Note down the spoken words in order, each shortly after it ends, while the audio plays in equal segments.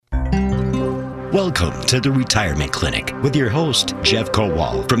Welcome to the Retirement Clinic with your host, Jeff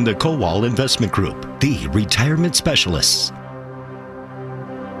Kowal from the Kowal Investment Group, the retirement specialists.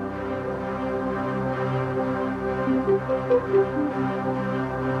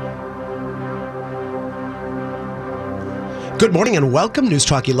 Good morning and welcome. News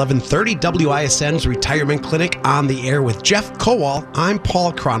Talk 1130 WISN's Retirement Clinic on the air with Jeff Kowal. I'm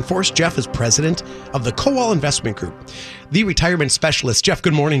Paul Kronforce. Jeff is president of the Kowal Investment Group, the retirement specialist. Jeff,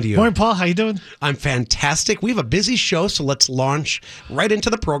 good morning to you. Morning, Paul. How you doing? I'm fantastic. We have a busy show, so let's launch right into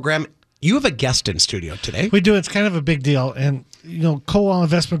the program. You have a guest in studio today. We do. It's kind of a big deal. And, Kowal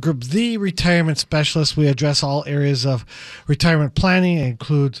Investment Group, the retirement specialist, we address all areas of retirement planning. It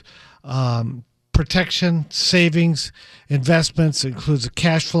includes protection, savings, investments. It includes a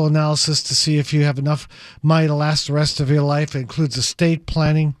cash flow analysis to see if you have enough money to last the rest of your life. It includes estate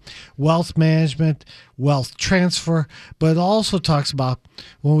planning, wealth management, wealth transfer. But it also talks about,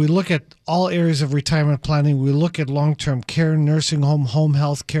 when we look at all areas of retirement planning, we look at long-term care, nursing home, home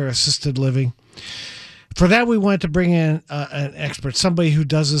health care, assisted living. For that, we wanted to bring in an expert, somebody who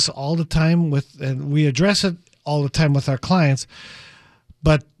does this all the time and we address it all the time with our clients.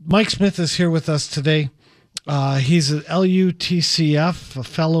 But Mike Smith is here with us today. He's an LUTCF, a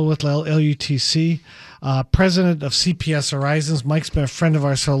fellow with LUTC, president of CPS Horizons. Mike's been a friend of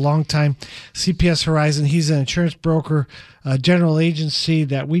ours for a long time. CPS Horizon, he's an insurance broker, general agency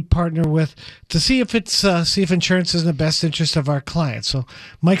that we partner with to see if insurance is in the best interest of our clients. So,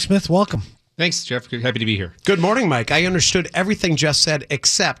 Mike Smith, welcome. Thanks, Jeff. Happy to be here. Good morning, Mike. I understood everything Jeff said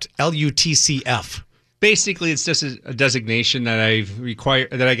except LUTCF. Basically, it's just a designation that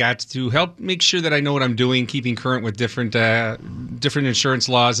I got to help make sure that I know what I'm doing, keeping current with different insurance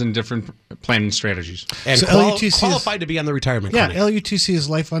laws and different planning strategies. And so LUTC qualified to be on the retirement clinic. Yeah, LUTC is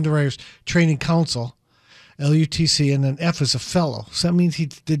Life Underwriters Training Council. LUTC, and then F is a fellow. So that means he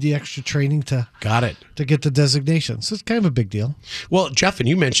did the extra training to get the designation. So it's kind of a big deal. Well, Jeff, and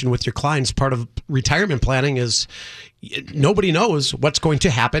you mentioned with your clients, part of retirement planning is nobody knows what's going to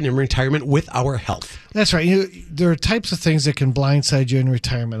happen in retirement with our health. That's right. There are types of things that can blindside you in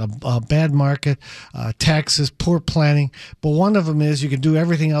retirement. A bad market, taxes, poor planning. But one of them is you can do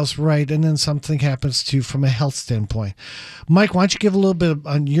everything else right, and then something happens to you from a health standpoint. Mike, why don't you give a little bit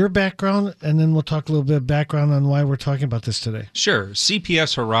on your background, and then we'll talk a little bit of background on why we're talking about this today. Sure.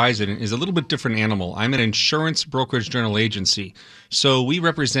 CPS Horizon is a little bit different animal. I'm an insurance brokerage general agency. So we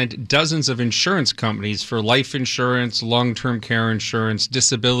represent dozens of insurance companies for life insurance, long-term care insurance,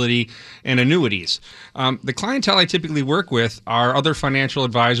 disability, and annuities. The clientele I typically work with are other financial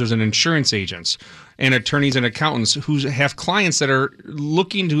advisors and insurance agents and attorneys and accountants who have clients that are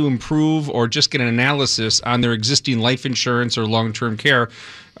looking to improve or just get an analysis on their existing life insurance or long-term care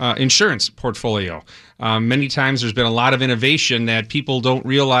insurance portfolio. Many times there's been a lot of innovation that people don't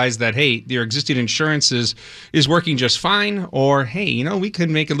realize that, hey, their existing insurance is working just fine, or, hey, we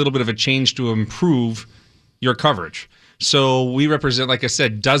can make a little bit of a change to improve your coverage. So we represent, like I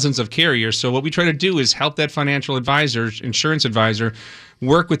said, dozens of carriers. So what we try to do is help that financial advisor, insurance advisor,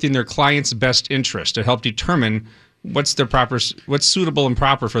 work within their client's best interest to help determine what's suitable and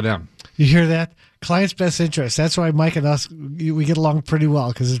proper for them. You hear that? Client's best interest. That's why Mike and us, we get along pretty well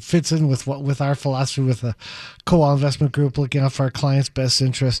because it fits in with our philosophy with the Kowal Investment Group, looking out for our client's best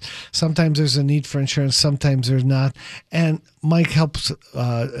interest. Sometimes there's a need for insurance, sometimes there's not. And Mike helps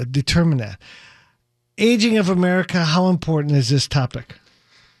determine that. Aging of America, how important is this topic?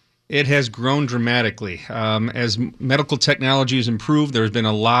 It has grown dramatically. As medical technology has improved, there's been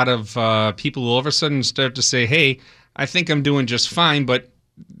a lot of people who all of a sudden start to say, hey, I think I'm doing just fine, but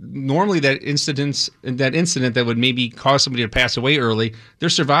normally that incident that would maybe cause somebody to pass away early, they're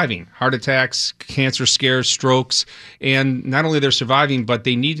surviving. Heart attacks, cancer scares, strokes, and not only they're surviving, but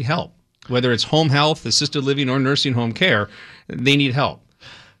they need help. Whether it's home health, assisted living, or nursing home care, they need help.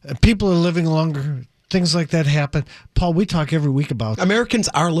 People are living longer. Things like that happen. Paul, we talk every week about... Americans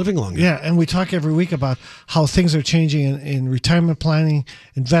are living longer. Yeah, and we talk every week about how things are changing in retirement planning,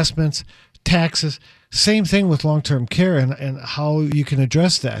 investments, taxes. Same thing with long-term care and how you can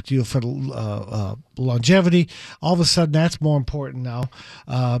address that. For longevity, all of a sudden that's more important now.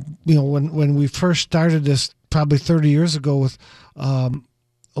 When we first started this probably 30 years ago with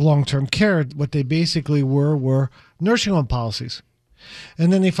long-term care, what they basically were nursing home policies.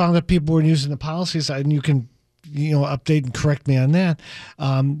 And then they found that people were using the policies, and you can, update and correct me on that,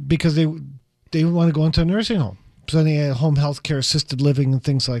 because they want to go into a nursing home. plenty of home health care, assisted living, and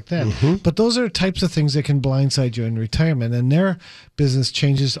things like that. But those are types of things that can blindside you in retirement, and their business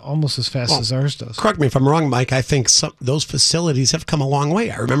changes almost as fast as ours does. Correct me if I'm wrong, Mike. I think those facilities have come a long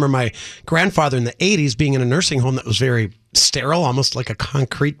way. I remember my grandfather in the 80s being in a nursing home that was very sterile, almost like a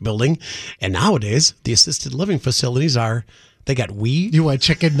concrete building. And nowadays, the assisted living facilities they got weed. You want to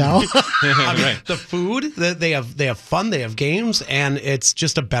check in now? Right. The food, they have fun, they have games, and it's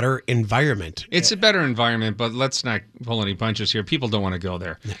just a better environment. It's a better environment, but let's not pull any punches here. People don't want to go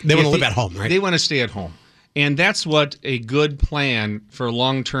there. They want to live at home, right? They want to stay at home. And that's what a good plan for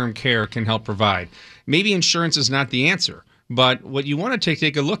long-term care can help provide. Maybe insurance is not the answer, but what you want to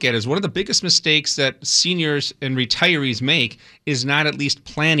take a look at is one of the biggest mistakes that seniors and retirees make is not at least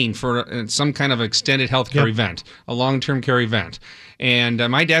planning for some kind of extended healthcare event, a long-term care event. And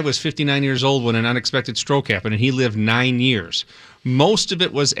my dad was 59 years old when an unexpected stroke happened, and he lived 9 years. Most of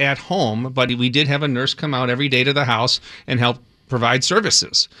it was at home, but we did have a nurse come out every day to the house and help provide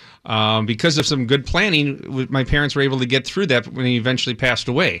services. Because of some good planning, my parents were able to get through that when he eventually passed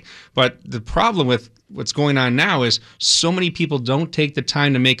away. But the problem with what's going on now is so many people don't take the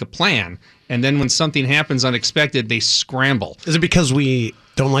time to make a plan, and then when something happens unexpected, they scramble. Is it because we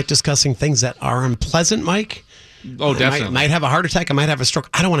don't like discussing things that are unpleasant, Mike? Oh, definitely. I might have a heart attack. I might have a stroke.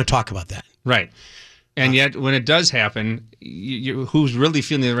 I don't want to talk about that. Right. And yet, when it does happen, who's really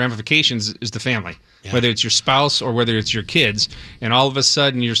feeling the ramifications is the family, whether it's your spouse or whether it's your kids. And all of a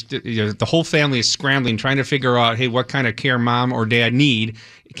sudden, the whole family is scrambling, trying to figure out, hey, what kind of care mom or dad need?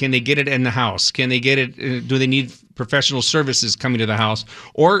 Can they get it in the house? Can they get it? Do they need professional services coming to the house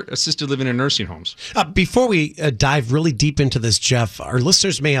or assisted living in nursing homes? Before we dive really deep into this, Jeff, our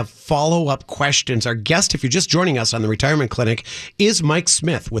listeners may have follow-up questions. Our guest, if you're just joining us on the Retirement Clinic, is Mike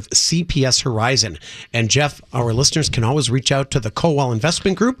Smith with CPS Horizon. And Jeff, our listeners can always reach out to the Kowal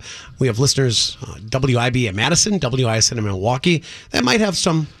Investment Group. We have listeners, WIB at Madison, WISN in Milwaukee, that might have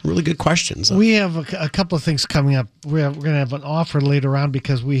some really good questions. We have a couple of things coming up. We're going to have an offer later on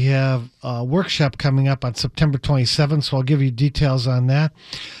because we have a workshop coming up on September 27th, so I'll give you details on that.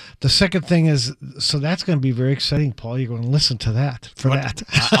 The second thing is, so that's going to be very exciting, Paul. You're going to listen to that that.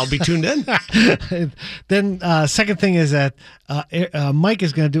 I'll be tuned in. Then second thing is that Mike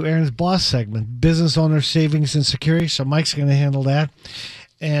is going to do Aaron's Boss segment, Business Owner Savings and Security, so Mike's going to handle that.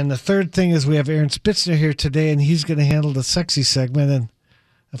 And the third thing is we have Aaron Spitzner here today, and he's going to handle the sexy segment. And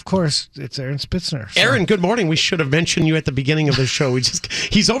of course, it's Aaron Spitzner. So. Aaron, good morning. We should have mentioned you at the beginning of the show.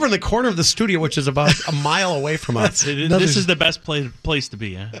 He's over in the corner of the studio, which is about a mile away from us. This is the best place to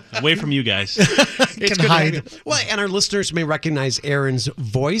be, away from you guys. It's good hide. Well, and our listeners may recognize Aaron's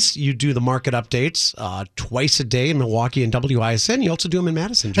voice. You do the market updates twice a day in Milwaukee and WISN. You also do them in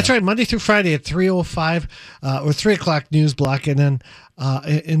Madison, Jeff. That's right, Monday through Friday at 3:05 or 3 o'clock news block, and then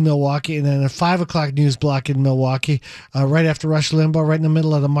in Milwaukee, and then a 5 o'clock news block in Milwaukee, right after Rush Limbaugh, right in the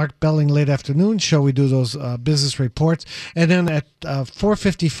middle of the Mark Belling late afternoon show. We do those business reports, and then at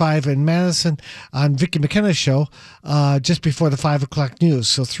 4:55 in Madison on Vicki McKenna's show, just before the 5 o'clock news.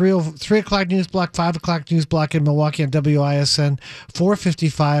 So 3 o'clock news block, 5 o'clock news block in Milwaukee on WISN,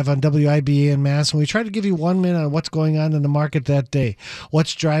 4:55 on WIBA in Madison. We try to give you 1 minute on what's going on in the market that day,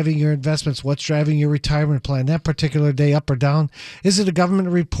 what's driving your investments, what's driving your retirement plan that particular day, up or down. Is it a government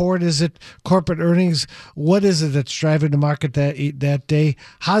report? Is it corporate earnings? What is it that's driving the market that day?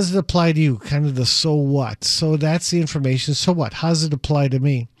 How does it apply to you? Kind of the so what. So that's the information. So what? How does it apply to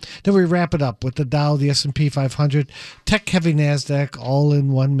me? Then we wrap it up with the Dow, the S&P 500, tech-heavy NASDAQ, all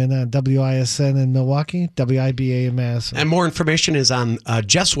in 1 minute on WISN in Milwaukee, WIBA in Madison. And more information is on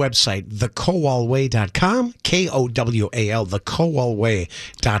Jeff's website, thekowalway.com, Kowal,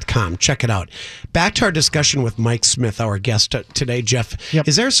 thekowalway.com. Check it out. Back to our discussion with Mike Smith, our guest today, Jeff. Yep.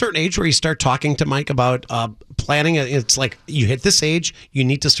 Is there a certain age where you start talking to Mike about planning? It's like you hit this age, you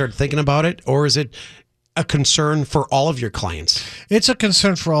need to start thinking about it, or is it a concern for all of your clients? It's a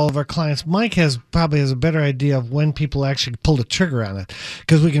concern for all of our clients. Mike probably has a better idea of when people actually pull the trigger on it,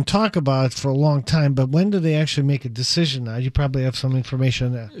 because we can talk about it for a long time, but when do they actually make a decision now? You probably have some information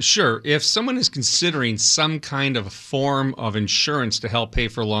on that. Sure. If someone is considering some kind of form of insurance to help pay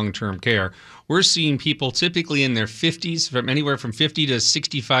for long-term care, we're seeing people typically in their 50s, from anywhere from 50 to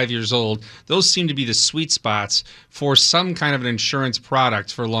 65 years old. Those seem to be the sweet spots for some kind of an insurance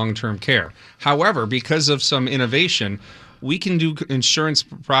product for long-term care. However, because of some innovation, we can do insurance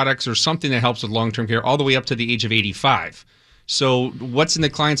products or something that helps with long-term care all the way up to the age of 85. So what's in the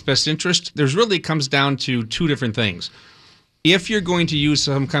client's best interest? There's really comes down to two different things. If you're going to use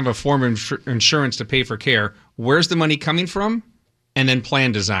some kind of a form of insurance to pay for care, where's the money coming from? And then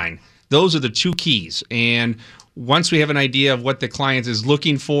plan design. Those are the two keys. And once we have an idea of what the client is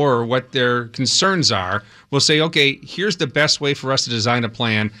looking for or what their concerns are, we'll say, okay, here's the best way for us to design a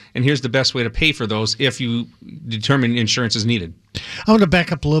plan, and here's the best way to pay for those if you determine insurance is needed. I want to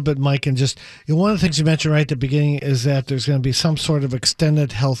back up a little bit, Mike, and just one of the things you mentioned right at the beginning is that there's going to be some sort of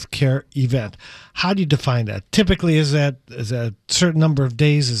extended health care event. How do you define that? Typically, is that a certain number of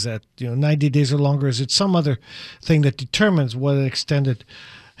days? Is that 90 days or longer? Is it some other thing that determines what an extended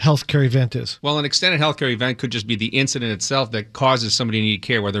healthcare event is? Well, an extended healthcare event could just be the incident itself that causes somebody to need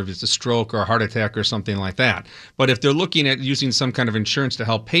care, whether it's a stroke or a heart attack or something like that. But if they're looking at using some kind of insurance to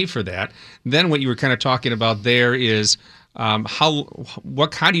help pay for that, then what you were kind of talking about there is how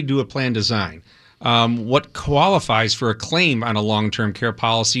do you do a plan design? What qualifies for a claim on a long-term care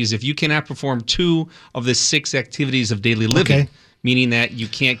policy is if you cannot perform 2 of the 6 activities of daily living. Okay. Meaning that you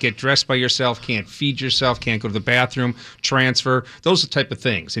can't get dressed by yourself, can't feed yourself, can't go to the bathroom, transfer, those are the type of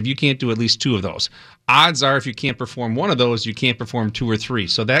things. If you can't do at least 2 of those, odds are if you can't perform 1 of those, you can't perform 2 or 3.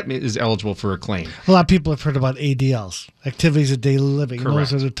 So that is eligible for a claim. A lot of people have heard about ADLs, activities of daily living. Correct.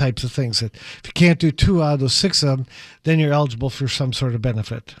 Those are the types of things that if you can't do 2 out of those 6 of them, then you're eligible for some sort of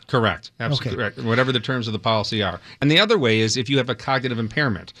benefit. Correct. Absolutely Okay. correct. Whatever the terms of the policy are. And the other way is if you have a cognitive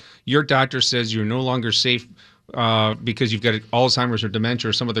impairment. Your doctor says you're no longer safe because you've got Alzheimer's or dementia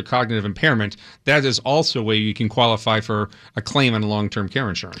or some other cognitive impairment. That is also a way you can qualify for a claim on long-term care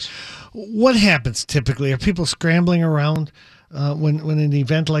insurance. What happens typically? Are people scrambling around when an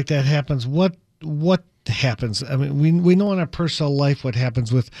event like that happens? What happens? I mean, we know in our personal life what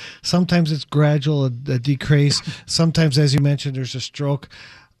happens with, sometimes it's gradual, a decrease. Sometimes, as you mentioned, there's a stroke.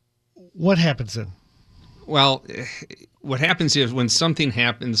 What happens then? Well, what happens is when something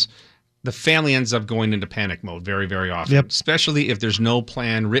happens, the family ends up going into panic mode very, very often, Yep. especially if there's no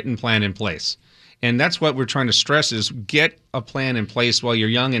written plan in place. And that's what we're trying to stress is get a plan in place while you're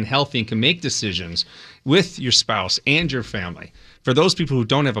young and healthy and can make decisions with your spouse and your family. For those people who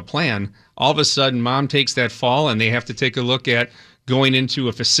don't have a plan, all of a sudden mom takes that fall and they have to take a look at going into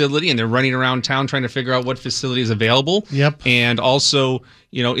a facility and they're running around town trying to figure out what facility is available. Yep. And also,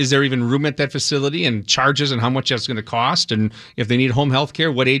 is there even room at that facility and charges and how much that's going to cost? And if they need home health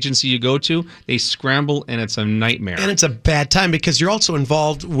care, what agency you go to? They scramble and it's a nightmare. And it's a bad time because you're also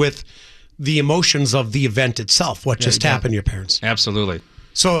involved with the emotions of the event itself, what just happened to your parents. Absolutely.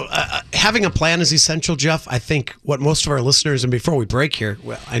 So having a plan is essential, Jeff. I think what most of our listeners, and before we break here,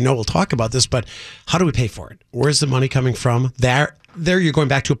 well, I know we'll talk about this, but how do we pay for it? Where's the money coming from? There you're going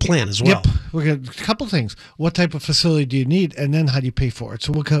back to a plan as well. Yep. We're going to a couple things. What type of facility do you need? And then how do you pay for it?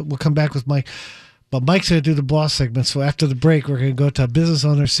 So we'll come back with Mike. But Mike's going to do the boss segment. So after the break, we're going to go to business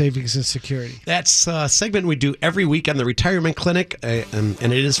owner savings and security. That's a segment we do every week on the Retirement Clinic, and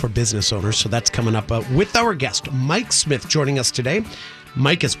it is for business owners. So that's coming up with our guest, Mike Smith, joining us today.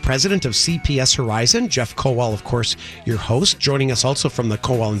 Mike is president of CPS Horizon. Jeff Kowal, of course, your host. Joining us also from the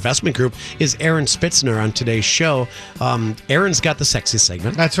Kowal Investment Group is Aaron Spitzner on today's show. Aaron's got the sexy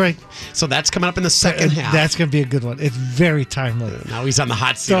segment. That's right. So that's coming up in the second half. That's going to be a good one. It's very timely. Now he's on the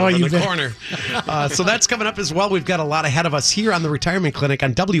hot seat Oh, over in you the bet. corner. So that's coming up as well. We've got a lot ahead of us here on the Retirement Clinic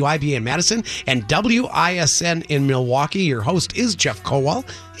on WIBA in Madison and WISN in Milwaukee. Your host is Jeff Kowal,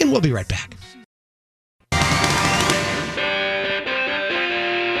 and we'll be right back.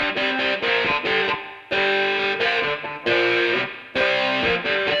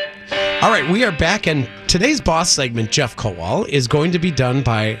 All right, we are back, and today's boss segment, Jeff Kowal, is going to be done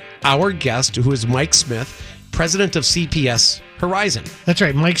by our guest, who is Mike Smith, president of CPS Horizon. That's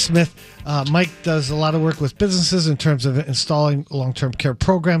right. Mike Smith. Mike does a lot of work with businesses in terms of installing long-term care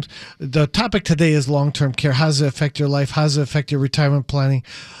programs. The topic today is long-term care. How does it affect your life? How does it affect your retirement planning?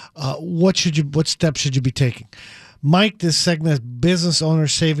 What steps should you be taking? Mike, this segment is business owner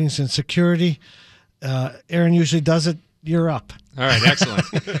savings and security. Aaron usually does it. You're up. All right, excellent.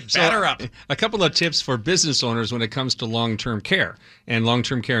 Batter up. A couple of tips for business owners when it comes to long-term care and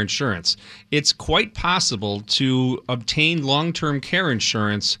long-term care insurance. It's quite possible to obtain long-term care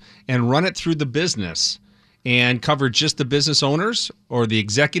insurance and run it through the business and cover just the business owners or the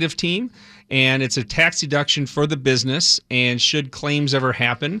executive team. And it's a tax deduction for the business. And should claims ever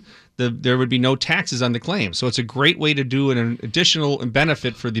happen, there would be no taxes on the claim. So it's a great way to do an additional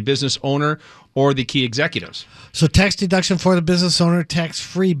benefit for the business owner or the key executives. So tax deduction for the business owner,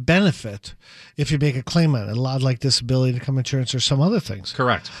 tax-free benefit if you make a claim on it, a lot like disability, income insurance, or some other things.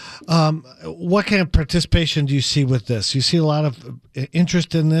 Correct. What kind of participation do you see with this? You see a lot of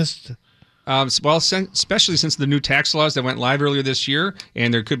interest in this? Especially since the new tax laws that went live earlier this year,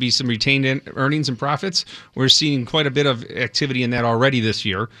 and there could be some retained earnings and profits, we're seeing quite a bit of activity in that already this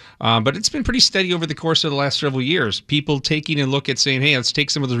year. But it's been pretty steady over the course of the last several years. People taking a look at saying, hey, let's take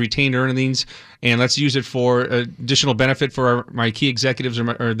some of those retained earnings and let's use it for additional benefit for my key executives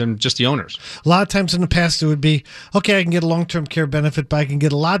or than just the owners. A lot of times in the past, it would be, okay, I can get a long-term care benefit, but I can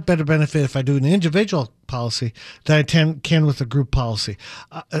get a lot better benefit if I do an individual policy than I can with a group policy.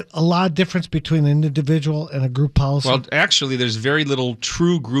 A lot of difference between an individual and a group policy. Well, actually, there's very little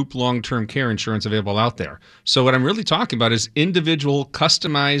true group long-term care insurance available out there. So what I'm really talking about is individual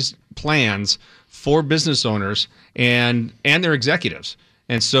customized plans for business owners and their executives.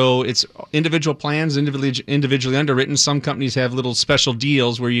 And so it's individual plans, individually underwritten. Some companies have little special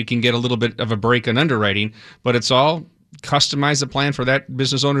deals where you can get a little bit of a break on underwriting, but it's all customize the plan for that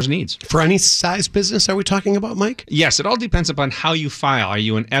business owner's needs. For any size business, are we talking about, Mike? Yes, it all depends upon how you file. Are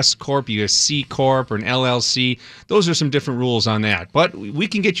you an S Corp, are you a C Corp, or an LLC? Those are some different rules on that. But we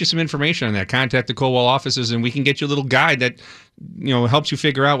can get you some information on that. Contact the Kowal offices, and we can get you a little guide that helps you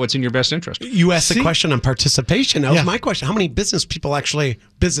figure out what's in your best interest. You asked the question on participation. That was my question. How many business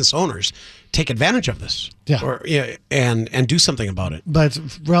owners take advantage of this? And do something about it? But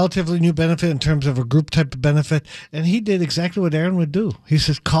it's relatively new benefit in terms of a group type of benefit. And he did exactly what Aaron would do. He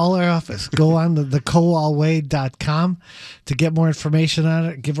says, call our office. Go on to thekowalway.com to get more information on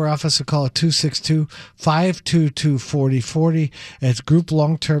it. Give our office a call at 262-522-4040. It's group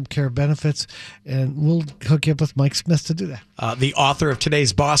long-term care benefits. And we'll hook you up with Mike Smith to do that. The author of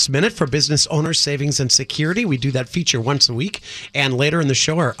today's Boss Minute for Business Owners, Savings, and Security. We do that feature once a week. And later in the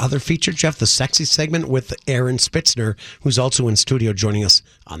show, our other feature, Jeff, the sexy segment with Aaron Spitzner, who's also in studio joining us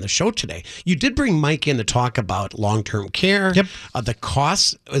on the show today. You did bring Mike in to talk about long-term care. Yep. The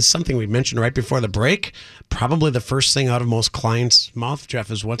cost is something we mentioned right before the break. Probably the first thing out of most clients' mouth, Jeff,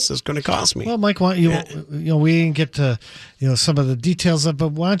 is what's this going to cost me? Well, Mike, why don't we didn't get to some of the details of it, but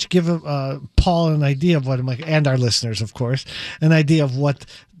why don't you give Paul an idea of what, and our listeners, of course, an idea of what,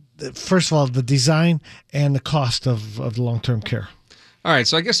 first of all, the design and the cost of the long-term care. All right,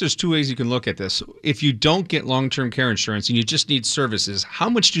 so I guess there's two ways you can look at this. If you don't get long-term care insurance and you just need services, how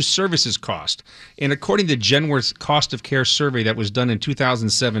much do services cost? And according to Genworth's cost of care survey that was done in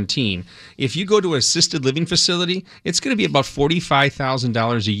 2017, if you go to an assisted living facility, it's going to be about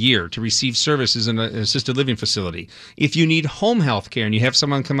 $45,000 a year to receive services in an assisted living facility. If you need home health care and you have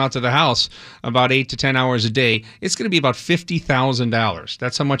someone come out to the house about 8 to 10 hours a day, it's going to be about $50,000.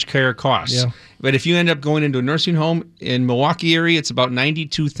 That's how much care costs. Yeah. But if you end up going into a nursing home in Milwaukee area, it's about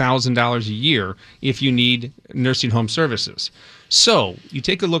 $92,000 a year if you need nursing home services. So you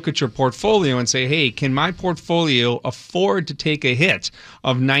take a look at your portfolio and say, hey, can my portfolio afford to take a hit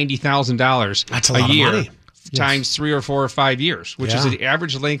of $90,000 That's a lot year? of money. Times 3 or 4 or 5 years, which is the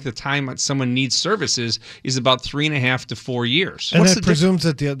average length of time someone needs services is about 3.5 to 4 years. And that presumes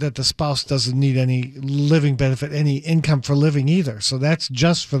that the spouse doesn't need any living benefit, any income for living either. So that's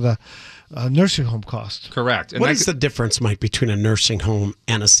just for the nursing home cost. Correct. And what is the difference, Mike, between a nursing home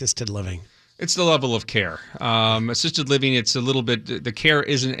and assisted living? It's the level of care. Assisted living, it's a little bit, the care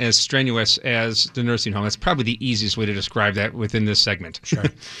isn't as strenuous as the nursing home. That's probably the easiest way to describe that within this segment.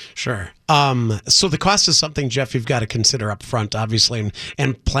 Sure. So the cost is something, Jeff, you've got to consider up front, obviously,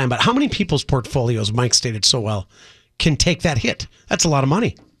 and plan. But how many people's portfolios, Mike stated so well, can take that hit? That's a lot of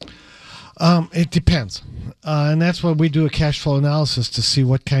money. It depends. And that's why we do a cash flow analysis to see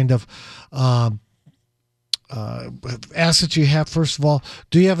what kind of assets you have. First of all,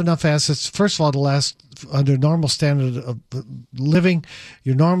 do you have enough assets? First of all, to last under normal standard of living,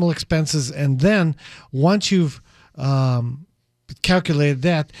 your normal expenses, and then once you've calculated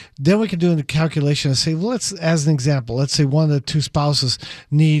that, then we can do a calculation and say, well, as an example, let's say one of the two spouses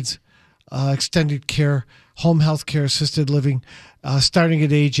needs extended care, home health care, assisted living, starting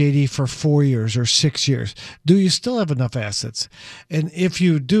at age 80 for 4 years or 6 years. Do you still have enough assets? And if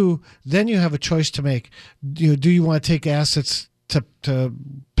you do, then you have a choice to make. Do you want to take assets to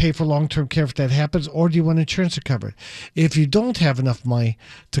pay for long-term care if that happens, or do you want insurance to cover it? If you don't have enough money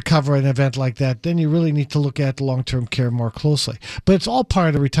to cover an event like that, then you really need to look at long-term care more closely. But it's all part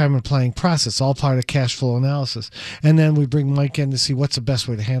of the retirement planning process, all part of cash flow analysis. And then we bring Mike in to see what's the best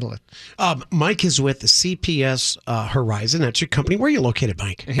way to handle it. Mike is with the CPS Horizon. That's your company. Where are you located,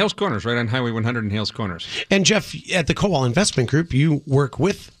 Mike? In Hales Corners, right on Highway 100 in Hales Corners. And Jeff, at the Kowal Investment Group, you work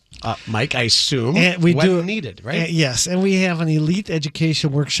with Mike, I assume, And we when do needed, right? Yes, and we have an elite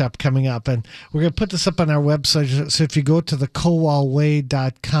education workshop coming up, and we're going to put this up on our website. So if you go to the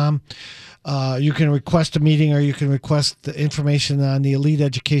CowallWay.com, you can request a meeting, or you can request the information on the elite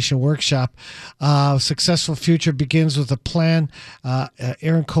education workshop. Successful future begins with a plan.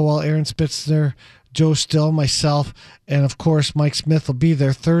 Aaron Kowal, Aaron Spitzner, Joe Still, myself, and of course Mike Smith will be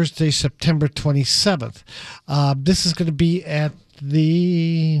there Thursday, September 27th. This is going to be at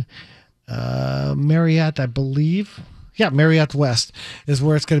the Marriott, I believe. Yeah, Marriott West is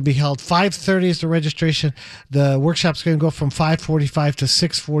where it's going to be held. 5:30 is the registration. The workshop's going to go from 5:45 to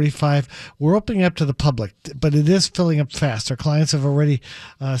 6:45. We're opening up to the public, but it is filling up fast. Our clients have already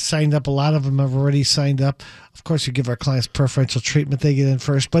signed up. A lot of them have already signed up. Of course, we give our clients preferential treatment. They get in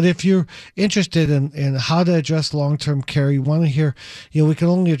first. But if you're interested in how to address long-term care, you want to hear, we can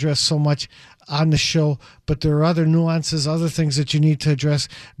only address so much on the show, but there are other nuances, other things that you need to address.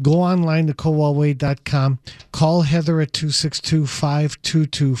 Go online to CowallWay.com. Call Heather at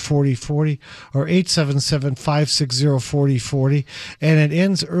 262-522-4040 or 877-560-4040. And it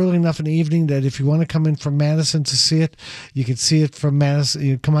ends early enough in the evening that if you want to come in from Madison to see it, you can see it from Madison.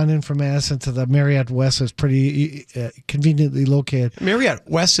 You come on in from Madison to the Marriott West. It's pretty conveniently located. Marriott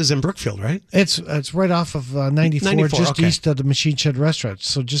West is in Brookfield, right? It's right off of 94, just okay. east of the Machine Shed Restaurant,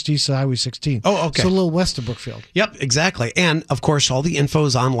 so just east of Highway 16. Oh, okay. So a little west of Brookfield. Yep, exactly. And, of course, all the info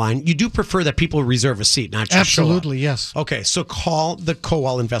is online. You do prefer that people reserve a seat, not just show up. Absolutely, yes. Okay, so call the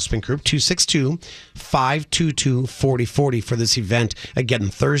Kowal Investment Group, 262-522-4040 for this event, again,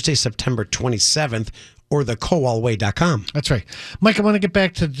 Thursday, September 27th, or the CowallWay.com. That's right. Mike, I want to get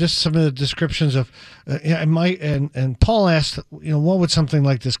back to just some of the descriptions of, and Paul asked, what would something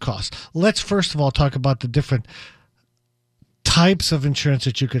like this cost? Let's first of all talk about the different types of insurance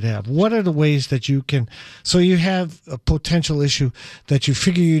that you could have. What are the ways that you can, so you have a potential issue that you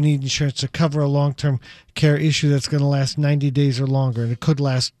figure you need insurance to cover a long-term care issue that's going to last 90 days or longer, and it could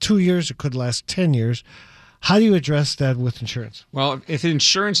last 2 years, it could last 10 years. How do you address that with insurance? Well, if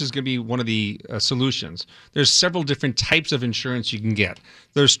insurance is going to be one of the solutions, there's several different types of insurance you can get.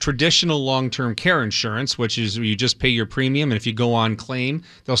 There's traditional long-term care insurance, which is where you just pay your premium, and if you go on claim,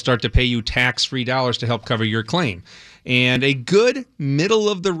 they'll start to pay you tax-free dollars to help cover your claim. And a good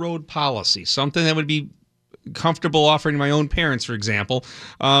middle-of-the-road policy, something that would be comfortable offering my own parents, for example.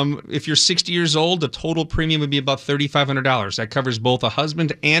 If you're 60 years old, the total premium would be about $3,500. That covers both a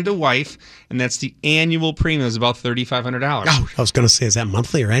husband and a wife, and that's the annual premium is about $3,500. Oh, I was going to say, is that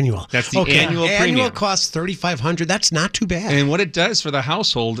monthly or annual? That's the annual premium. Annual costs $3,500. That's not too bad. And what it does for the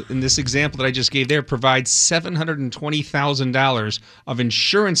household, in this example that I just gave there, provides $720,000 of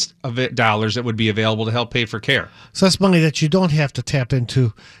insurance dollars that would be available to help pay for care. So that's money that you don't have to tap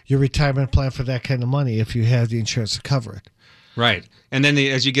into your retirement plan for that kind of money if you have the insurance to cover it. Right. And then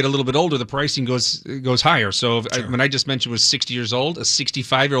as you get a little bit older, the pricing goes higher. So when I just mentioned was 60 years old, a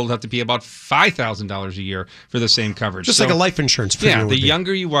 65-year-old would have to pay about $5,000 a year for the same coverage. Just like a life insurance premium. Yeah, the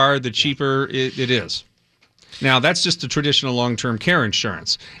younger you are, the cheaper it is. Now, that's just the traditional long-term care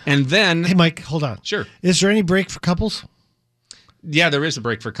insurance. And then... Hey, Mike, hold on. Sure. Is there any break for couples? Yeah, there is a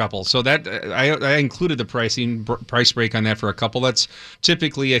break for couples. So that I included the price break on that for a couple. That's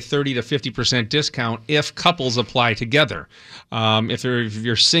typically a 30 to 50% discount if couples apply together. If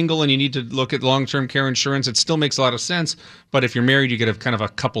you're single and you need to look at long-term care insurance, it still makes a lot of sense. But if you're married, you get a kind of a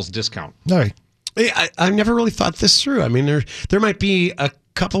couples discount. All right. I never really thought this through. I mean, there might be a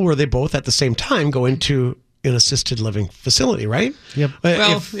couple where they both at the same time go into an assisted living facility, right? Yep.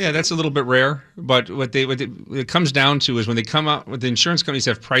 Well, yeah, that's a little bit rare. But what it comes down to is when they come out, when the insurance companies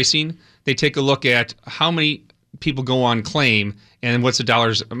have pricing, they take a look at how many people go on claim and what's the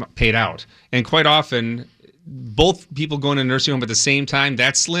dollars paid out. And quite often, both people going to a nursing home at the same time,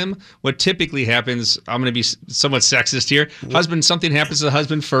 that's slim. What typically happens, I'm going to be somewhat sexist here. Something happens to the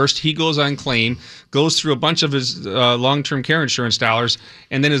husband first. He goes on claim, goes through a bunch of his long-term care insurance dollars,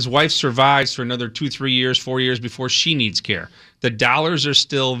 and then his wife survives for another 2, 3 years, 4 years before she needs care. The dollars are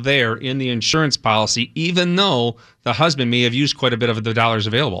still there in the insurance policy, even though the husband may have used quite a bit of the dollars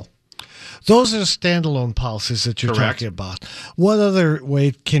available. Those are the standalone policies that you're Correct. talking about. What other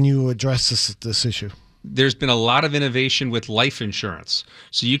way can you address this issue? There's been a lot of innovation with life insurance.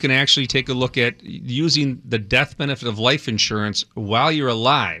 So you can actually take a look at using the death benefit of life insurance while you're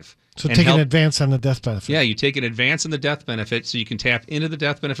alive. So take an advance on the death benefit. Yeah, you take an advance on the death benefit so you can tap into the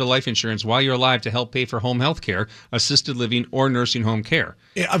death benefit of life insurance while you're alive to help pay for home health care, assisted living, or nursing home care.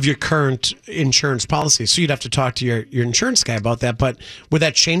 Of your current insurance policy. So you'd have to talk to your insurance guy about that. But would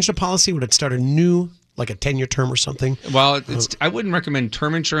that change the policy? Would it start a new like a 10-year term or something? Well, I wouldn't recommend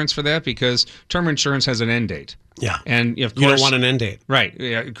term insurance for that because term insurance has an end date. Yeah. And of course, you don't want an end date. Right.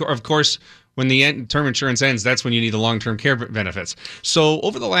 Yeah, of course, when the term insurance ends, that's when you need the long-term care benefits. So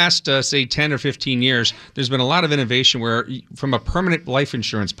over the last, say, 10 or 15 years, there's been a lot of innovation where from a permanent life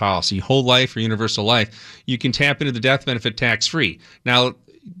insurance policy, whole life or universal life, you can tap into the death benefit tax-free. Now,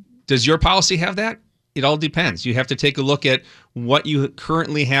 does your policy have that? It all depends. You have to take a look at what you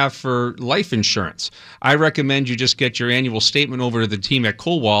currently have for life insurance. I recommend you just get your annual statement over to the team at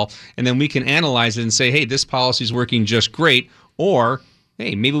Kowal, and then we can analyze it and say, hey, this policy is working just great, or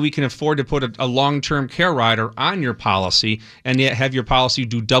hey, maybe we can afford to put a long-term care rider on your policy and yet have your policy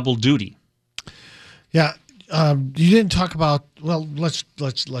do double duty. Yeah. You didn't talk about, well, let's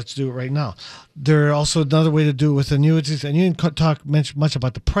do it right now. There also another way to do it with annuities, and you didn't mention much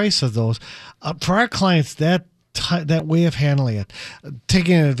about the price of those. For our clients, that way of handling it,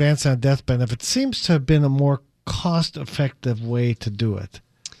 taking an advance on a death benefit, seems to have been a more cost-effective way to do it.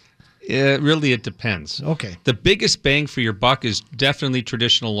 It depends. Okay. The biggest bang for your buck is definitely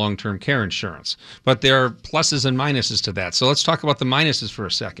traditional long-term care insurance, but there are pluses and minuses to that. So let's talk about the minuses for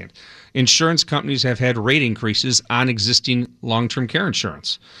a second. Insurance companies have had rate increases on existing long-term care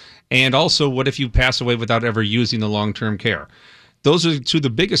insurance. And also, what if you pass away without ever using the long-term care? Those are two of the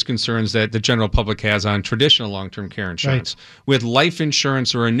biggest concerns that the general public has on traditional long-term care insurance. Right. With life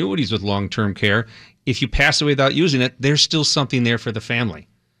insurance or annuities with long-term care, if you pass away without using it, there's still something there for the family,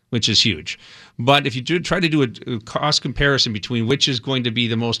 which is huge. But if you try to do a cost comparison between which is going to be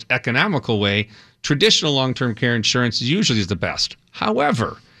the most economical way, traditional long-term care insurance usually is the best.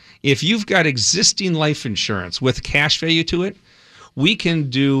 However, if you've got existing life insurance with cash value to it, we can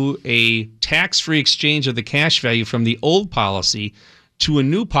do a tax-free exchange of the cash value from the old policy to a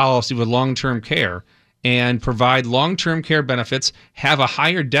new policy with long-term care and provide long-term care benefits, have a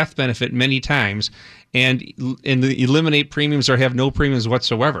higher death benefit many times, and eliminate premiums or have no premiums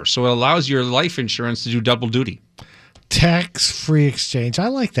whatsoever. So it allows your life insurance to do double duty. Tax-free exchange. I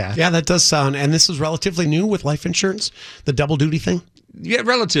like that. Yeah, that does sound, and this is relatively new with life insurance, the double duty thing? Yeah,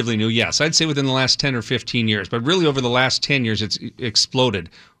 relatively new, yes. I'd say within the last 10 or 15 years, but really over the last 10 years, it's exploded.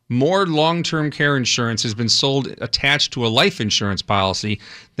 More long-term care insurance has been sold attached to a life insurance policy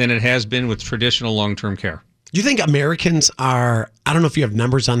than it has been with traditional long-term care. Do you think Americans are, I don't know if you have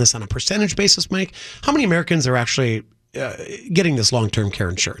numbers on this on a percentage basis, Mike, how many Americans are actually getting this long-term care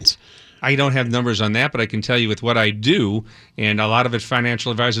insurance? I don't have numbers on that, but I can tell you with what I do, and a lot of it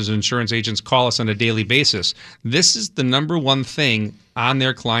financial advisors and insurance agents call us on a daily basis, this is the number one thing on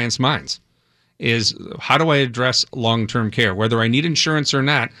their clients' minds, is how do I address long-term care? Whether I need insurance or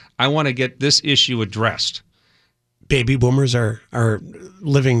not, I want to get this issue addressed. Baby boomers are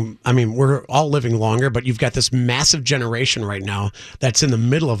living, I mean, we're all living longer, but you've got this massive generation right now that's in the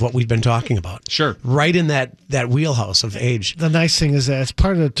middle of what we've been talking about. Sure. Right in that wheelhouse of age. The nice thing is that it's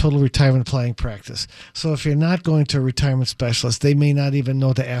part of the total retirement planning practice. So if you're not going to a retirement specialist, they may not even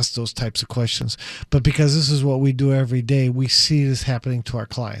know to ask those types of questions. But because this is what we do every day, we see this happening to our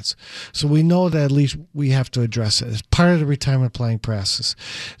clients. So we know that at least we have to address it. It's part of the retirement planning process.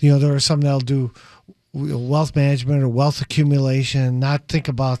 You know, there are some that'll do wealth management or wealth accumulation, not think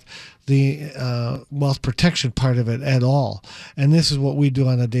about the wealth protection part of it at all. And this is what we do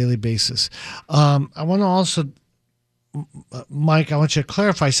on a daily basis. I want to also, Mike, I want you to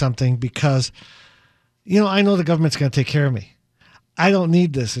clarify something because, you know, I know the government's going to take care of me. I don't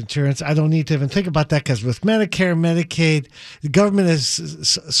need this insurance. I don't need to even think about that because with Medicare, Medicaid, the government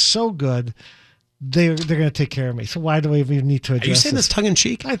is so good. They're going to take care of me. So why do I even need to address this? Are you saying this tongue in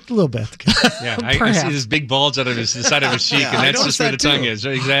cheek? A little bit. Yeah, I see this big bulge out of the side of his cheek, and that's just where the tongue is.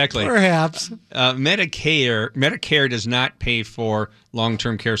 Exactly. Perhaps. Medicare does not pay for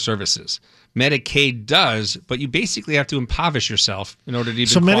long-term care services. Medicaid does, but you basically have to impoverish yourself in order to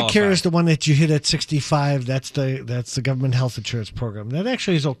even qualify. So Medicare is the one that you hit at 65. That's the government health insurance program. That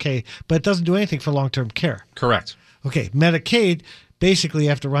actually is okay, but it doesn't do anything for long-term care. Correct. Okay, Medicaid, basically you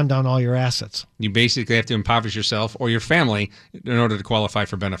have to run down all your assets. You basically have to impoverish yourself or your family in order to qualify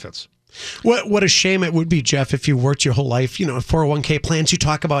for benefits. What a shame it would be, Jeff, if you worked your whole life, 401k plans you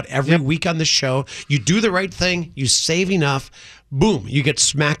talk about every week on the show. You do the right thing, you save enough, boom, you get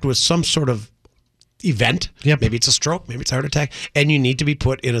smacked with some sort of event. Yep. Maybe it's a stroke, maybe it's a heart attack, and you need to be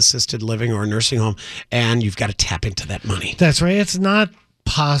put in assisted living or a nursing home, and you've got to tap into that money. That's right. It's not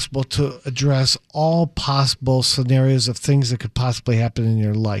possible to address all possible scenarios of things that could possibly happen in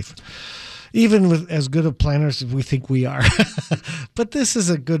your life, even with as good of planners as we think we are. But this is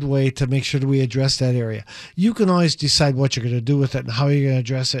a good way to make sure that we address that area. You can always decide what you're going to do with it and how you're going to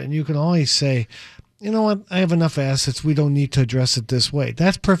address it, and you can always say, you know what, I have enough assets, we don't need to address it this way.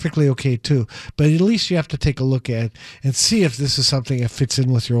 That's perfectly okay too. But at least you have to take a look at it and see if this is something that fits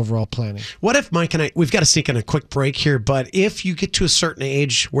in with your overall planning. What if, Mike and I, we've got to sneak in a quick break here, but if you get to a certain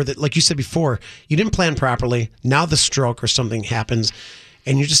age where, like you said before, you didn't plan properly, now the stroke or something happens,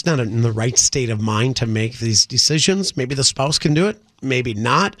 and you're just not in the right state of mind to make these decisions, maybe the spouse can do it, maybe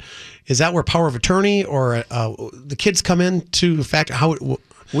not. Is that where power of attorney or the kids come into effect?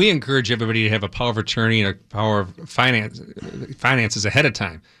 We encourage everybody to have a power of attorney and a power of finances ahead of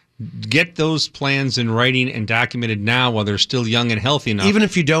time. Get those plans in writing and documented now while they're still young and healthy enough. Even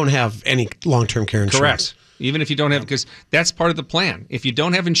if you don't have any long-term care insurance. Correct. Even if you don't have, because that's part of the plan. If you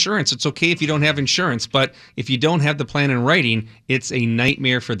don't have insurance, it's okay if you don't have insurance. But if you don't have the plan in writing, it's a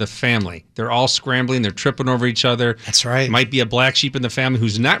nightmare for the family. They're all scrambling. They're tripping over each other. That's right. Might be a black sheep in the family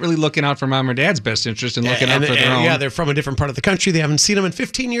who's not really looking out for mom or dad's best interest and looking out for their own. Yeah, they're from a different part of the country. They haven't seen them in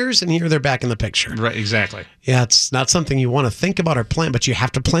 15 years, and here they're back in the picture. Right, exactly. Yeah, it's not something you want to think about or plan, but you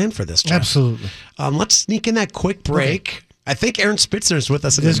have to plan for this, Jeff. Absolutely. Let's sneak in that quick break. Okay. I think Aaron Spitzner is with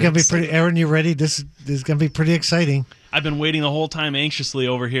us. This is going to be pretty. Aaron, you ready? This is going to be pretty exciting. I've been waiting the whole time anxiously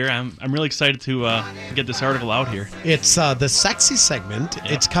over here. I'm really excited to get this article out here. It's the sexy segment. Yep.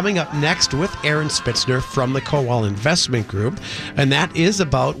 It's coming up next with Aaron Spitzner from the Kowal Investment Group, and that is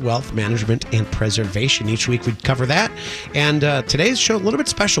about wealth management and preservation. Each week we cover that, and today's show a little bit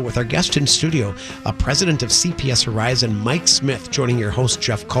special with our guest in studio, President of CPS Horizon, Mike Smith, joining your host,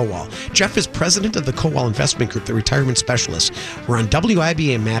 Jeff Kowal. Jeff is president of the Kowal Investment Group, the retirement specialist. We're on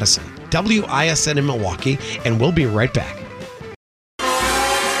WIBA in Madison, WISN in Milwaukee, and we'll be right back.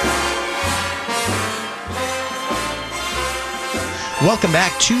 Welcome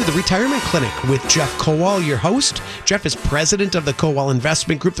back to the Retirement Clinic with Jeff Kowal, your host. Jeff is president of the Kowal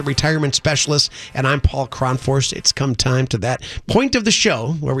Investment Group, the retirement specialist, and I'm Paul Kronforst. It's come time to that point of the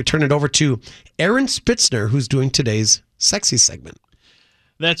show where we turn it over to Aaron Spitzner, who's doing today's sexy segment.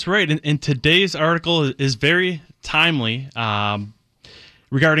 That's right, and today's article is very timely.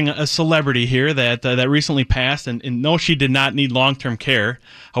 Regarding a celebrity here that recently passed, and no, she did not need long-term care.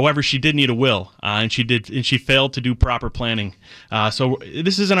 However, she did need a will, and she failed to do proper planning. So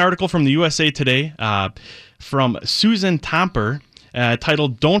this is an article from the USA Today from Susan Tomper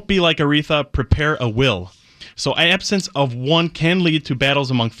titled "Don't Be Like Aretha, Prepare a Will." So absence of one can lead to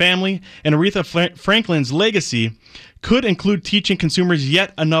battles among family, and Aretha Franklin's legacy could include teaching consumers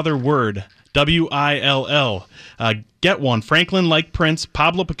yet another word. WILL. Get one. Franklin, like Prince,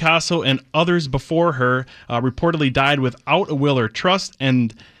 Pablo Picasso, and others before her, reportedly died without a will or trust,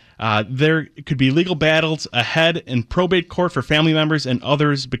 and there could be legal battles ahead in probate court for family members and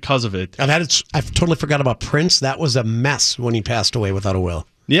others because of it. I've totally forgot about Prince. That was a mess when he passed away without a will.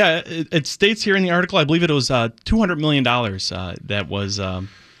 Yeah, it states here in the article, I believe it was $200 million that was and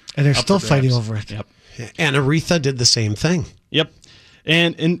they're still fighting over it. Yep. And Aretha did the same thing. Yep.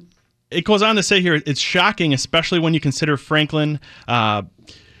 And it goes on to say here, it's shocking, especially when you consider Franklin,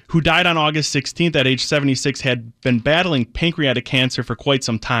 who died on August 16th at age 76, had been battling pancreatic cancer for quite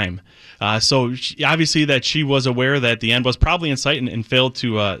some time. So obviously that she was aware that the end was probably in sight and failed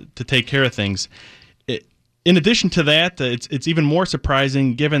to take care of things. In addition to that, it's even more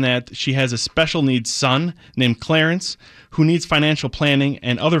surprising given that she has a special needs son named Clarence who needs financial planning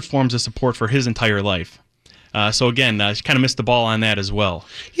and other forms of support for his entire life. So again, she kind of missed the ball on that as well.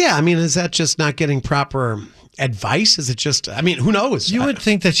 Yeah, I mean, is that just not getting proper advice? Is it just, I mean, who knows? You would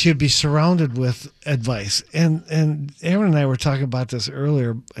think that she'd be surrounded with advice. And Aaron and I were talking about this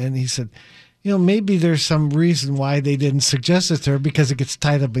earlier, and he said, maybe there's some reason why they didn't suggest it to her because it gets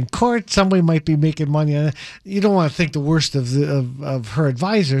tied up in court. Somebody might be making money on it. You don't want to think the worst of her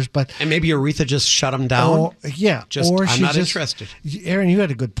advisors, but... And maybe Aretha just shut them down? Yeah. Or I'm not interested. Aaron, you had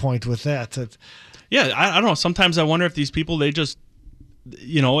a good point with that. Yeah, I don't know. Sometimes I wonder if these people, they just,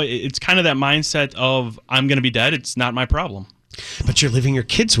 it's kind of that mindset of, I'm going to be dead. It's not my problem. But you're leaving your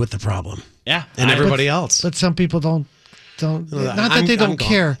kids with the problem. Yeah. And everybody else. But some people don't, not that they don't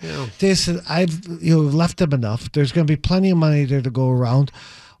care. Yeah. They said, I've left them enough. There's going to be plenty of money there to go around.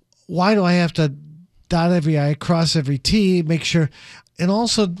 Why do I have to dot every I, cross every T, make sure? And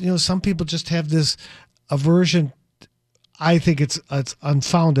also, some people just have this aversion. I think it's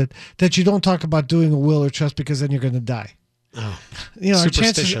unfounded that you don't talk about doing a will or trust because then you're going to die. Oh,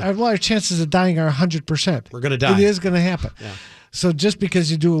 our chances of dying are 100%. We're going to die. It is going to happen. Yeah. So just because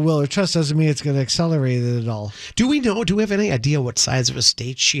you do a will or trust doesn't mean it's going to accelerate it at all. Do we have any idea what size of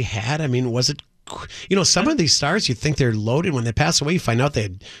estate she had? I mean, was it, some of these stars, you think they're loaded. When they pass away, you find out they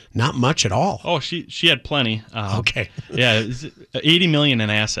had not much at all. Oh, she had plenty. Okay. Yeah, $80 million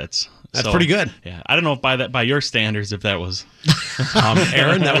in assets. That's pretty good. Yeah, I don't know if by your standards, if that was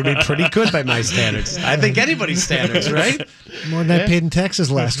Aaron, that would be pretty good by my standards. I think anybody's standards, right? More than I paid in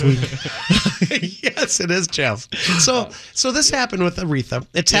taxes last week. Yes, it is, Jeff. So this happened with Aretha.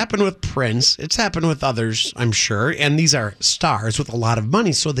 It's happened with Prince. It's happened with others, I'm sure. And these are stars with a lot of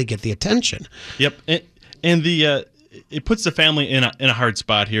money, so they get the attention. Yep, and it puts the family in a hard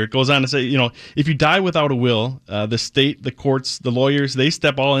spot here. It goes on to say, if you die without a will, the state, the courts, the lawyers, they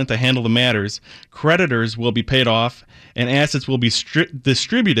step all in to handle the matters. Creditors will be paid off, and assets will be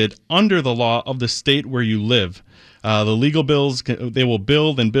distributed under the law of the state where you live. The legal bills, they will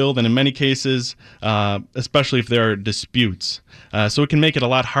build, and in many cases, especially if there are disputes. So it can make it a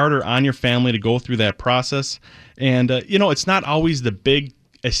lot harder on your family to go through that process. And, it's not always the big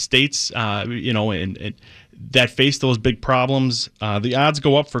estates, and that face those big problems. The odds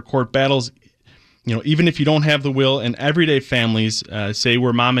go up for court battles, even if you don't have the will. And everyday families, say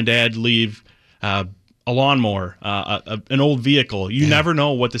where mom and dad leave a lawnmower, an old vehicle. You never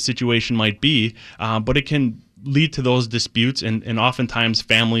know what the situation might be, but it can lead to those disputes, and oftentimes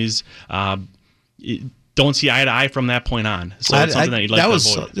families don't see eye to eye from that point on. So it's something that you'd like to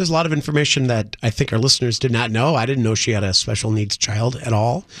avoid. There's a lot of information that I think our listeners did not know. I didn't know she had a special needs child at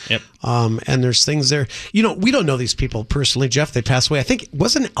all. Yep. And there's things there. We don't know these people personally, Jeff. They passed away. I think,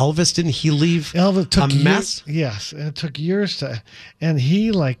 wasn't Elvis, didn't he leave Elvis took a mess? Yes, and it took years to, and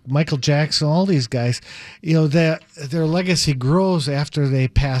he, like Michael Jackson, all these guys, their legacy grows after they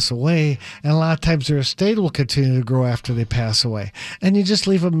pass away, and a lot of times their estate will continue to grow after they pass away. And you just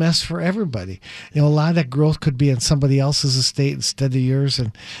leave a mess for everybody. A lot of that growth could be in somebody else's estate instead of yours,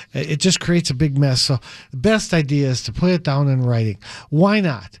 and it just creates a big mess. So the best idea is to put it down in writing. Why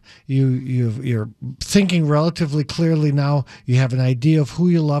not? You're thinking relatively clearly now. You have an idea of who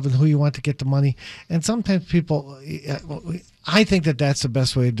you love and who you want to get the money. And sometimes people, I think that's the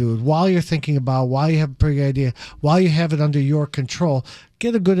best way to do it. While you're thinking about, while you have a pretty idea, while you have it under your control,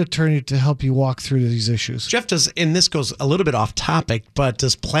 get a good attorney to help you walk through these issues. Jeff, and this goes a little bit off topic, but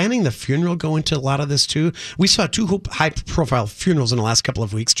does planning the funeral go into a lot of this too? We saw two high-profile funerals in the last couple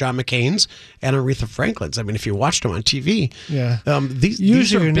of weeks, John McCain's and Aretha Franklin's. I mean, if you watched them on TV,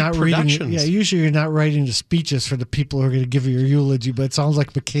 these are big productions. Usually you're not writing the speeches for the people who are going to give you your eulogy, but it sounds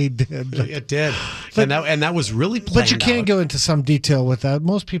like McCain did. It did. And that was really planned But you can't out. go into some detail with that.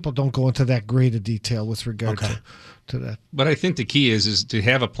 Most people don't go into that great a detail with regard to that. But I think the key is to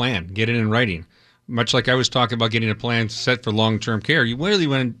have a plan, get it in writing. Much like I was talking about getting a plan set for long-term care, you really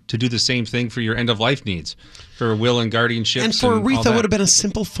want to do the same thing for your end-of-life needs, for will and guardianships. And for Aretha, it would have been a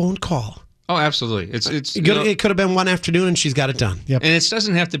simple phone call. Oh, absolutely. It could have been one afternoon, and she's got it done. Yep. And it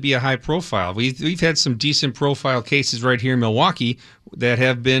doesn't have to be a high profile. We've had some decent profile cases right here in Milwaukee that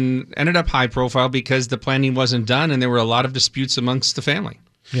have ended up high profile because the planning wasn't done, and there were a lot of disputes amongst the family.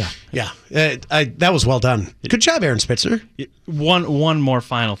 Yeah. That was well done. Good job, Aaron Spitzer. One more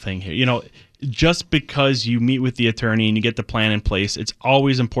final thing here. Just because you meet with the attorney and you get the plan in place, it's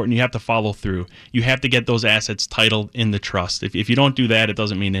always important. You have to follow through. You have to get those assets titled in the trust. If you don't do that, it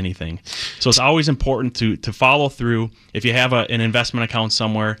doesn't mean anything. So it's always important to follow through. If you have an investment account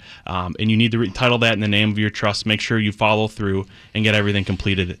somewhere and you need to title that in the name of your trust, make sure you follow through and get everything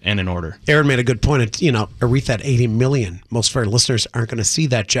completed and in order. Aaron made a good point. Aretha at $80 million. Most of our listeners aren't going to see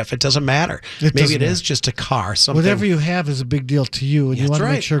that, Jeff. It doesn't matter. Maybe it is just a car. Something. Whatever you have is a big deal to you, and you want to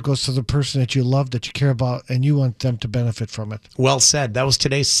right. make sure it goes to the person that you love, that you care about, and you want them to benefit from it. Well said. That was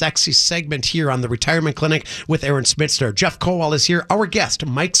today's sexy segment here on the Retirement Clinic with Aaron Spitzer. Jeff Kowal is here. Our guest,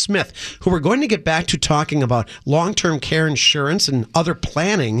 Mike Smith, who we're going to get back to talking about long-term care insurance and other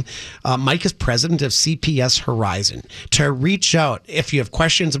planning. Mike is president of CPS Horizon. To reach out, if you have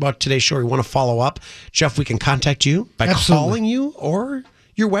questions about today's show or you want to follow up, Jeff, we can contact you by calling you or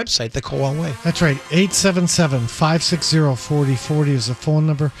your website, The Kowal Way. That's right. 877-560-4040 is the phone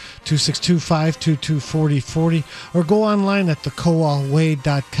number, 262-522-4040, or go online at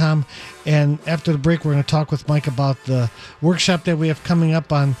thekowalway.com. And after the break, we're going to talk with Mike about the workshop that we have coming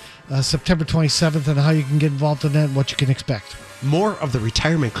up on September 27th and how you can get involved in that and what you can expect. More of the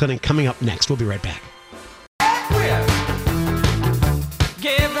Retirement Clinic coming up next. We'll be right back.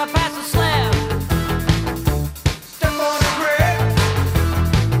 Give the pass a slap. Step on the grip.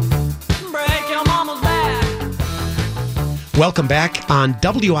 Break your mama's back. Welcome back on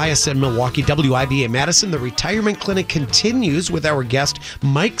WISN Milwaukee, WIBA Madison. The Retirement Clinic continues with our guest,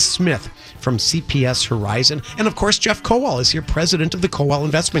 Mike Smith from CPS Horizon. And of course, Jeff Kowal is here, president of the Kowal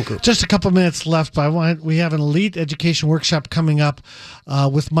Investment Group. Just a couple minutes left, but we have an elite education workshop coming up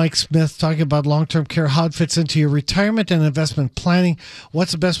with Mike Smith talking about long-term care, how it fits into your retirement and investment planning.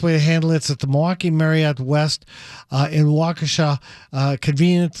 What's the best way to handle it? It's at the Milwaukee Marriott West in Waukesha.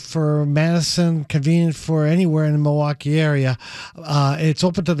 Convenient for Madison, convenient for anywhere in the Milwaukee area. It's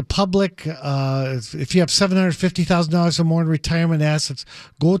open to the public. If you have $750,000 or more in retirement assets,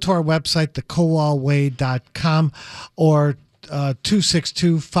 go to our website, thekowalway.com, or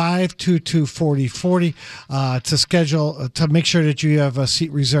 262-522-4040 to schedule, to make sure that you have a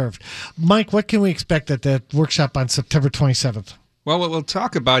seat reserved. Mike, what can we expect at that workshop on September 27th? Well, what we'll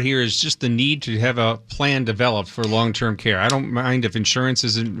talk about here is just the need to have a plan developed for long-term care. I don't mind if insurance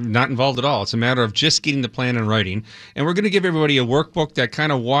is not involved at all. It's a matter of just getting the plan in writing. And we're going to give everybody a workbook that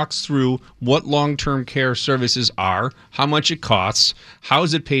kind of walks through what long-term care services are, how much it costs, how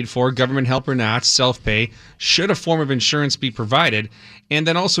is it paid for, government help or not, self-pay, should a form of insurance be provided, and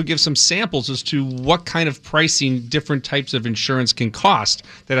then also give some samples as to what kind of pricing different types of insurance can cost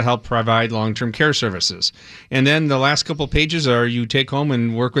that'll help provide long-term care services. And then the last couple pages are you take home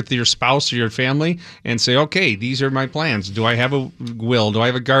and work with your spouse or your family and say, okay, these are my plans. Do I have a will? Do I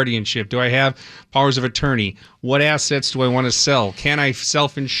have a guardianship? Do I have powers of attorney? What assets do I want to sell? Can I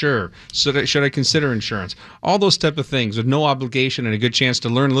self-insure? Should I consider insurance? All those type of things with no obligation and a good chance to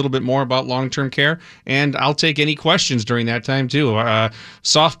learn a little bit more about long-term care. And I'll take any questions during that time too.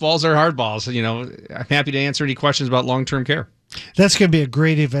 Softballs or hardballs. I'm happy to answer any questions about long-term care. That's going to be a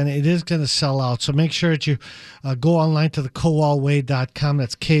great event. It is going to sell out. So make sure that you go online to thekowalway.com.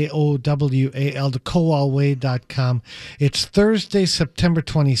 That's Kowal, thekowalway.com. It's Thursday, September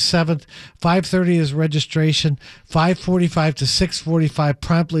 27th. 5:30 is registration. 5:45 to 6:45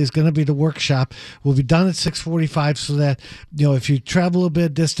 promptly is going to be the workshop. We'll be done at 6:45 so that, if you travel a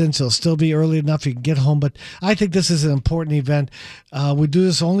bit distance, it'll still be early enough you can get home. But I think this is an important event. We do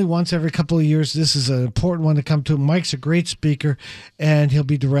this only once every couple of years. This is an important one to come to. Mike's a great speaker, and he'll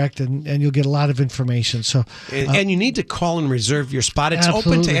be direct, and you'll get a lot of information. So, and you need to call and reserve your spot. It's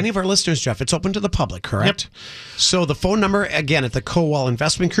absolutely open to any of our listeners, Jeff. It's open to the public, correct? Yep. So the phone number, again, at the Kowal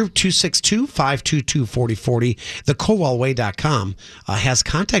Investment Group, 262-522-4040. TheKowalWay.com has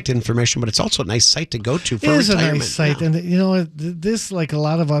contact information, but it's also a nice site to go to for retirement. It is a nice site. Yeah. And, this, like a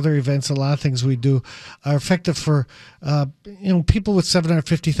lot of other events, a lot of things we do, are effective for, people with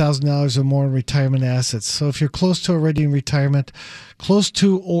 $750,000 or more in retirement assets. So if you're close to already in retirement,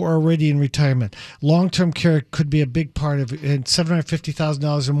 long-term care could be a big part of it. And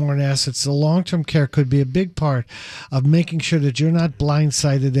 $750,000 or more in assets, the long-term care could be a big part of making sure that you're not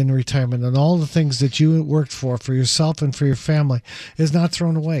blindsided in retirement, and all the things that you worked for yourself and for your family is not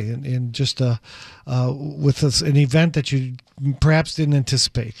thrown away in just an event that you perhaps didn't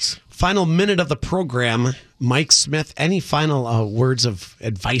anticipate. Final minute of the program, Mike Smith, any final words of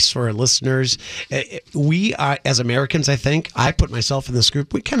advice for our listeners? We, as Americans, I put myself in this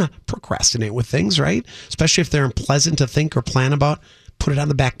group, we kind of procrastinate with things, right? Especially if they're unpleasant to think or plan about. Put it on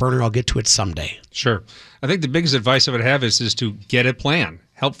the back burner. I'll get to it someday. Sure. I think the biggest advice I would have is to get a plan.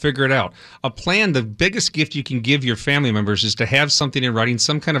 Help figure it out. A plan, the biggest gift you can give your family members is to have something in writing,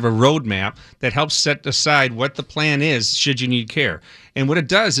 some kind of a roadmap that helps set aside what the plan is should you need care. And what it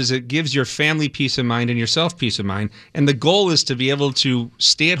does is it gives your family peace of mind and yourself peace of mind. And the goal is to be able to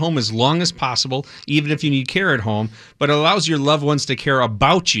stay at home as long as possible, even if you need care at home, but it allows your loved ones to care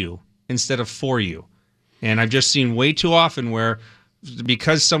about you instead of for you. And I've just seen way too often where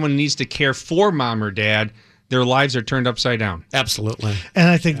because someone needs to care for mom or dad, their lives are turned upside down. Absolutely. And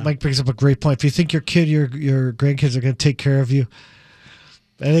I think Mike brings up a great point. If you think your kid, your grandkids are going to take care of you,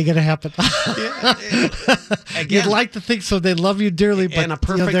 that ain't going to happen. You'd like to think so. They love you dearly. But in a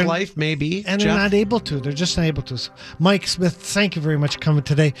perfect life, maybe. And they're not able to. They're just not able to. So, Mike Smith, thank you very much for coming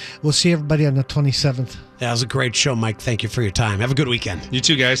today. We'll see everybody on the 27th. That was a great show, Mike. Thank you for your time. Have a good weekend. You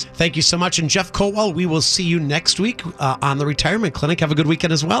too, guys. Thank you so much. And Jeff Kowal, we will see you next week on the Retirement Clinic. Have a good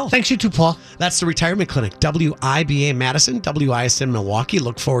weekend as well. Thanks, you too, Paul. That's the Retirement Clinic, WIBA Madison, WISN Milwaukee.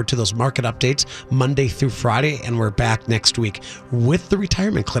 Look forward to those market updates Monday through Friday. And we're back next week with the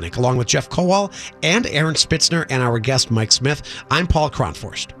Retirement Clinic, along with Jeff Kowal and Aaron Spitzner and our guest, Mike Smith. I'm Paul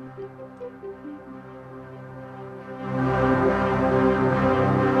Kronforst.